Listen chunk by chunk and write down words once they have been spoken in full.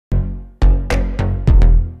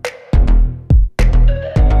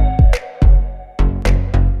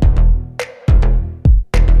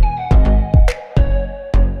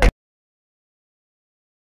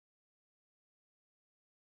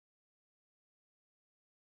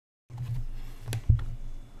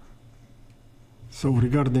So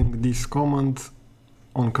regarding this command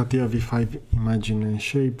on Catia V5 imagine and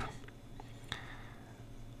shape,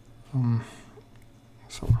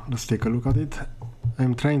 so let's take a look at it.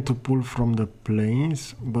 I'm trying to pull from the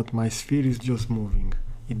planes, but my sphere is just moving.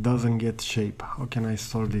 It doesn't get shape. How can I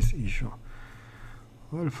solve this issue?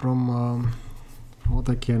 Well, from what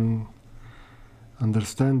I can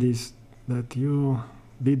understand is that you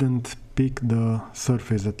didn't pick the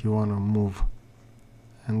surface that you want to move,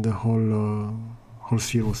 and the whole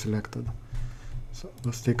sphere was selected. So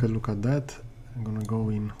let's take a look at that. I'm gonna go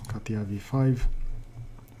in Catia V5.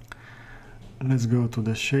 Let's go to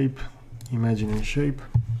the shape, imagine and shape.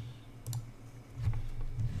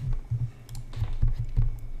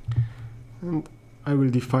 And I will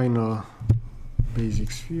define a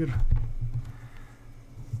basic sphere.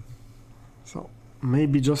 So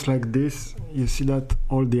maybe just like this, you see that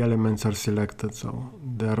all the elements are selected, so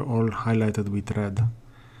they're all highlighted with red.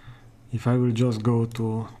 If I will just go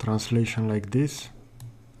to translation like this,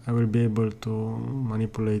 I will be able to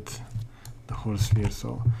manipulate the whole sphere.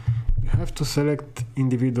 So you have to select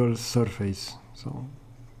individual surface, so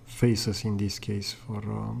faces in this case for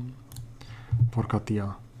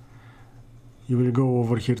Catia. You will go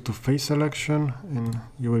over here to face selection and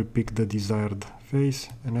you will pick the desired face,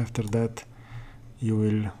 and after that you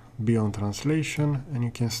will be on translation and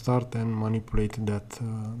you can start and manipulate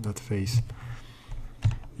that face.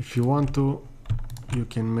 If you want to, you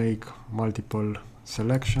can make multiple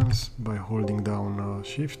selections by holding down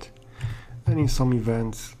shift, and in some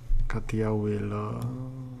events Catia will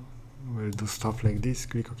do stuff like this.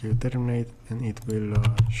 Click OK to terminate and it will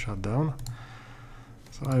shut down.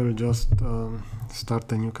 So I will just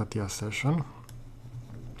start a new Catia session.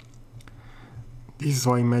 This is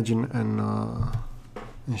why imagine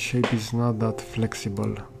and shape is not that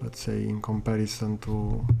flexible, let's say, in comparison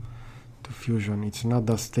to Fusion. It's not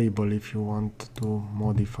that stable if you want to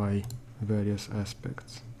modify various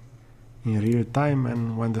aspects in real time,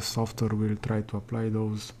 and when the software will try to apply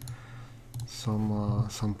those,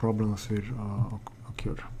 some problems will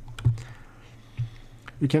occur.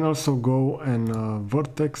 You can also go and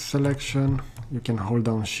vertex selection. You can hold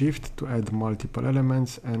down shift to add multiple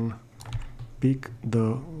elements and pick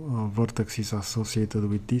the vertices associated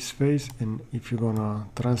with this face, and if you're gonna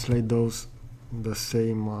translate those, the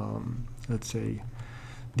same let's say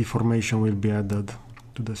deformation will be added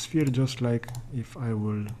to the sphere, just like if I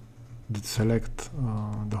will select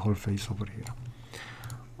the whole face over here.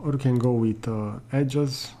 Or you can go with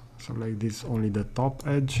edges, so like this, only the top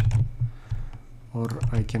edge, or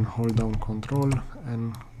I can hold down Control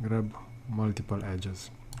and grab multiple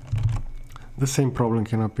edges. The same problem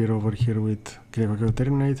can appear over here with click OK to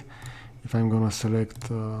terminate. If I'm gonna select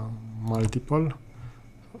multiple,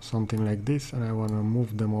 something like this, and I want to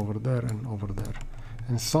move them over there and over there,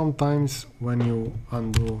 and sometimes when you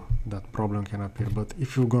undo, that problem can appear. But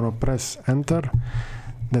if you're gonna press enter,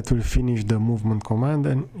 that will finish the movement command,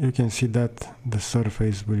 and you can see that the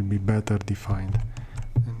surface will be better defined.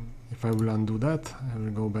 And if I will undo that, I will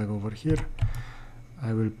go back over here,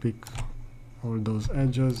 I will pick all those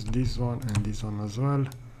edges, this one and this one as well.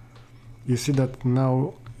 You see that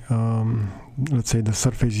now let's say the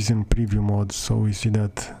surface is in preview mode, so we see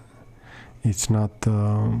that it's not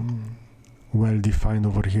well defined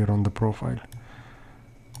over here on the profile.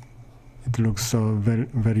 It looks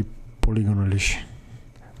very polygonalish.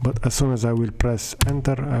 But as soon as I will press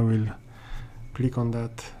enter, I will click on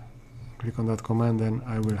that command, and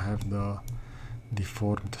I will have the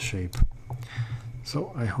deformed shape.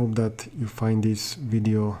 So I hope that you find this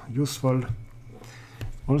video useful.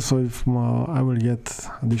 Also, if I will get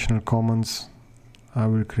additional comments, I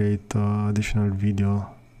will create additional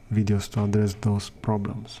videos to address those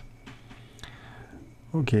problems.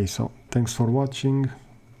 Okay, so thanks for watching,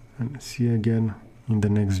 and see you again in the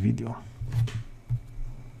next video.